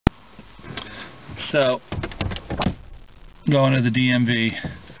So, going to the DMV.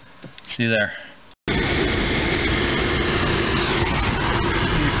 See you there. You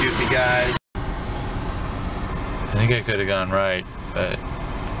goofy guys. I think I could have gone right, but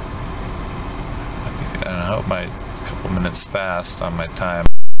I hope my couple minutes fast on my time.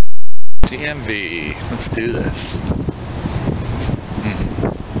 DMV. Let's do this.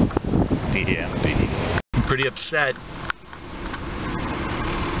 DMV. I'm pretty upset.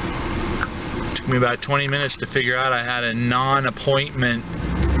 Took me about 20 minutes to figure out I had a non-appointment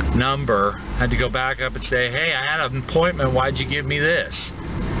number. Had to go back up and say, hey, I had an appointment, why'd you give me this?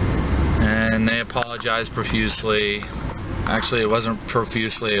 And they apologized profusely. Actually, it wasn't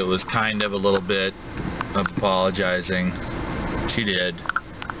profusely, it was kind of a little bit of apologizing. She did.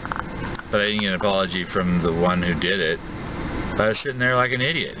 But I didn't get an apology from the one who did it. But I was sitting there like an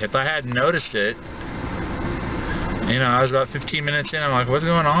idiot. If I hadn't noticed it, you know, I was about 15 minutes in, I'm like, what's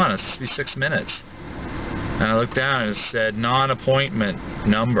going on? It's supposed to be 6 minutes. And I looked down and it said non-appointment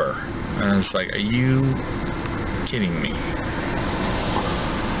number. And it's like, are you kidding me?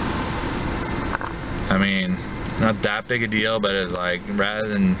 I mean, not that big a deal, but it's like, rather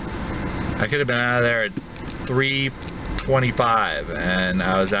than, I could have been out of there at 3:25, and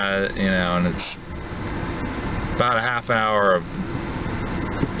I was at, you know, and it's about a half hour of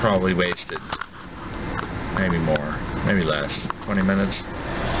probably wasted. Maybe more, maybe less, 20 minutes.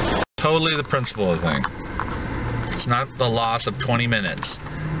 Totally the principle of the thing. It's not the loss of 20 minutes.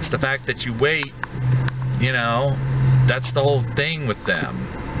 It's the fact that you wait, you know, that's the whole thing with them.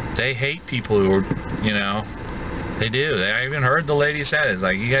 They hate people who are, you know, they do. I even heard the lady said it. It's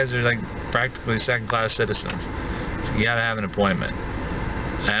like, you guys are like practically second-class citizens. So you gotta have an appointment.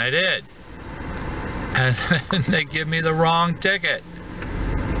 And I did. And they give me the wrong ticket.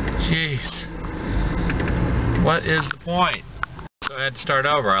 Jeez. What is the point? So I had to start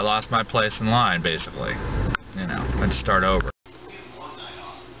over. I lost my place in line, basically. You know, I had to start over.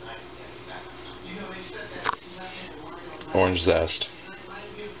 Orange zest,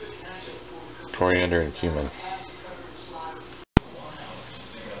 coriander and cumin.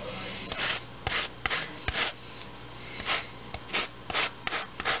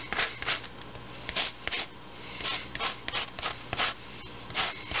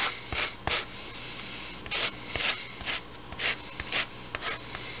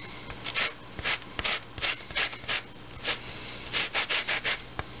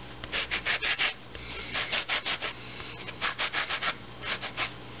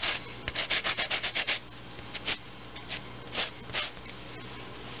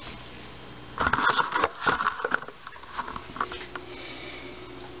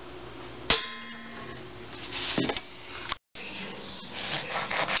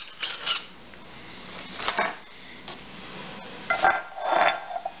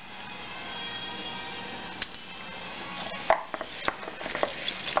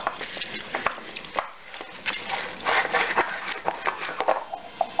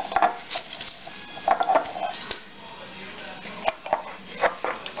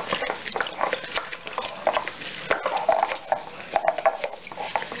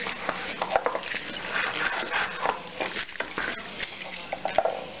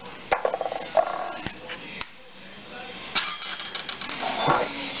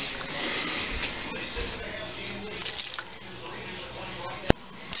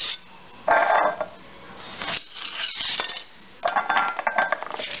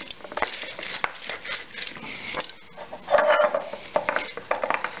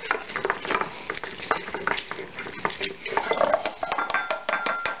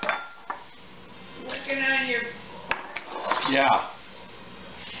 Yeah.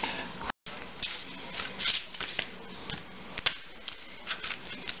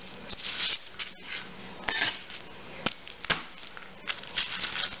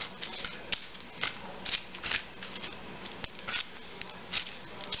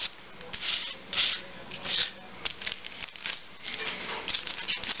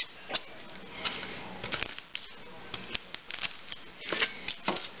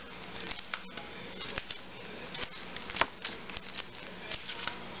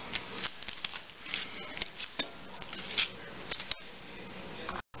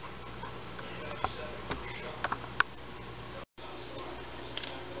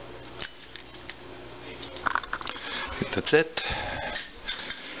 That's it.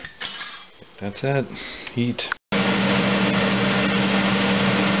 That's it. Heat.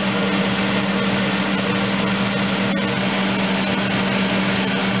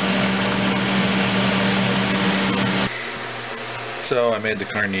 So I made the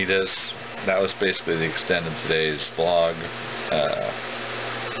carnitas. That was basically the extent of today's vlog.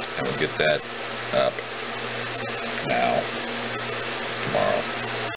 and we'll get that up.